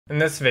In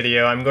this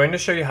video, I'm going to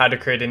show you how to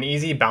create an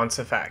easy bounce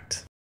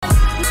effect.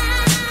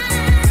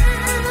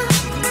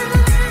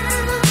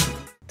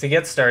 To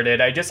get started,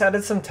 I just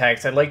added some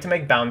text I'd like to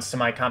make bounce to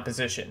my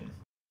composition.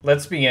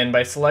 Let's begin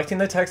by selecting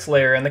the text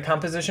layer in the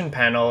composition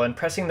panel and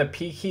pressing the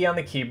P key on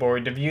the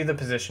keyboard to view the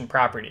position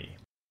property.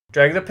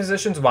 Drag the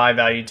position's Y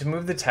value to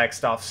move the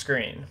text off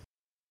screen.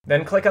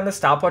 Then click on the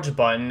stopwatch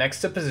button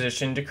next to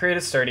position to create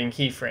a starting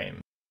keyframe.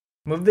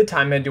 Move the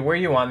time head to where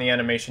you want the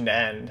animation to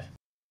end.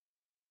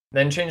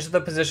 Then change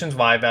the position's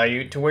Y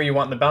value to where you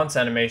want the bounce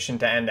animation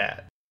to end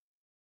at.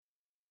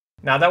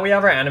 Now that we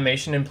have our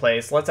animation in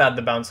place, let's add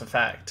the bounce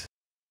effect.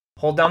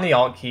 Hold down the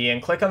Alt key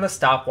and click on the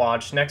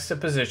stopwatch next to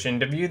position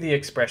to view the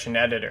expression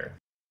editor.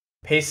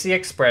 Paste the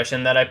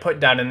expression that I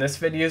put down in this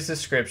video's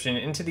description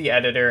into the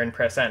editor and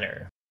press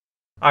enter.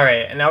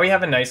 Alright, and now we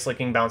have a nice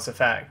looking bounce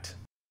effect.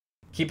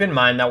 Keep in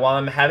mind that while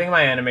I'm having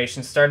my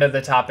animation start at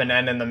the top and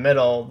end in the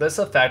middle, this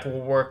effect will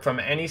work from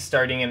any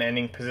starting and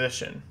ending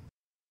position.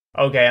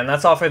 Okay, and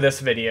that's all for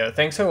this video.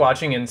 Thanks for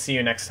watching and see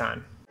you next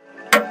time.